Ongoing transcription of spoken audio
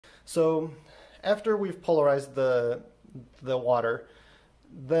So after we've polarized the water,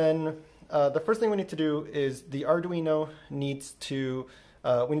 then the first thing we need to do is the Arduino needs to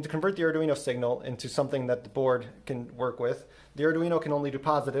we need to convert the Arduino signal into something that the board can work with. The Arduino can only do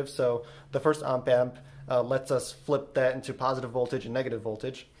positive, so the first op-amp lets us flip that into positive voltage and negative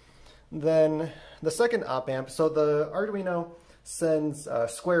voltage. Then the second op-amp, so the Arduino sends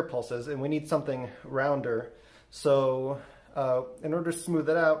square pulses, and we need something rounder. So in order to smooth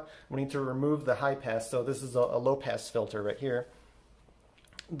it out, we need to remove the high pass. So this is a low pass filter right here.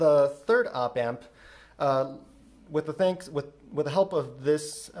 The third op-amp, with the help of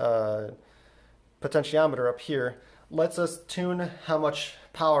this potentiometer up here, lets us tune how much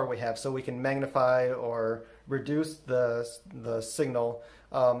power we have, so we can magnify or reduce the signal.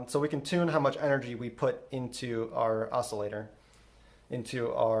 So we can tune how much energy we put into our oscillator,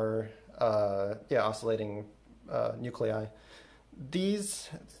 into our oscillating nuclei. These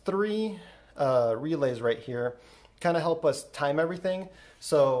three relays right here kind of help us time everything.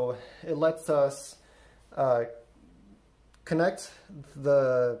 So it lets us connect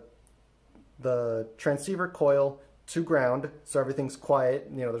the transceiver coil to ground, so everything's quiet.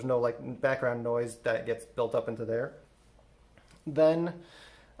 You know, there's no like background noise that gets built up into there. Then,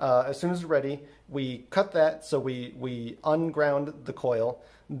 as soon as it's ready, we cut that, so we unground the coil.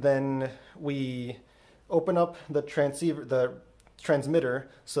 Then we open up the transmitter,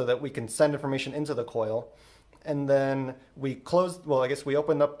 so that we can send information into the coil. And then we close, well, I guess we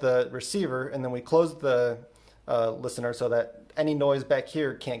open up the receiver, and then we close the listener so that any noise back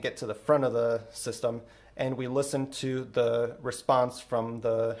here can't get to the front of the system, and we listen to the response from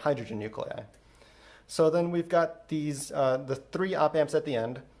the hydrogen nuclei. So then we've got these, the three op-amps at the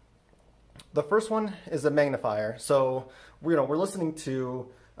end. The first one is a magnifier. So we're listening to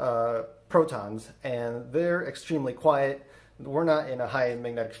protons, and they're extremely quiet. We're not in a high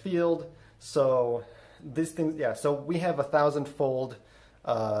magnetic field, so these things, yeah. So we have 1,000-fold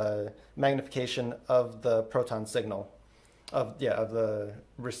magnification of the proton signal, of the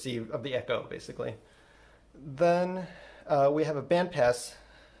echo, basically. Then we have a bandpass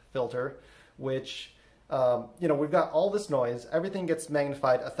filter, which we've got all this noise. Everything gets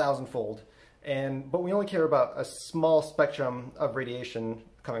magnified 1,000-fold, but we only care about a small spectrum of radiation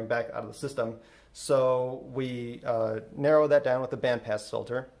coming back out of the system. So we narrow that down with the bandpass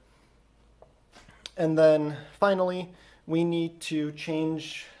filter. And then finally, we need to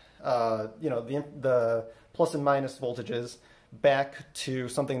change the plus and minus voltages back to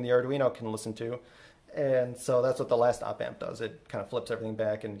something the Arduino can listen to. And so that's what the last op-amp does. It kind of flips everything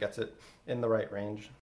back and gets it in the right range.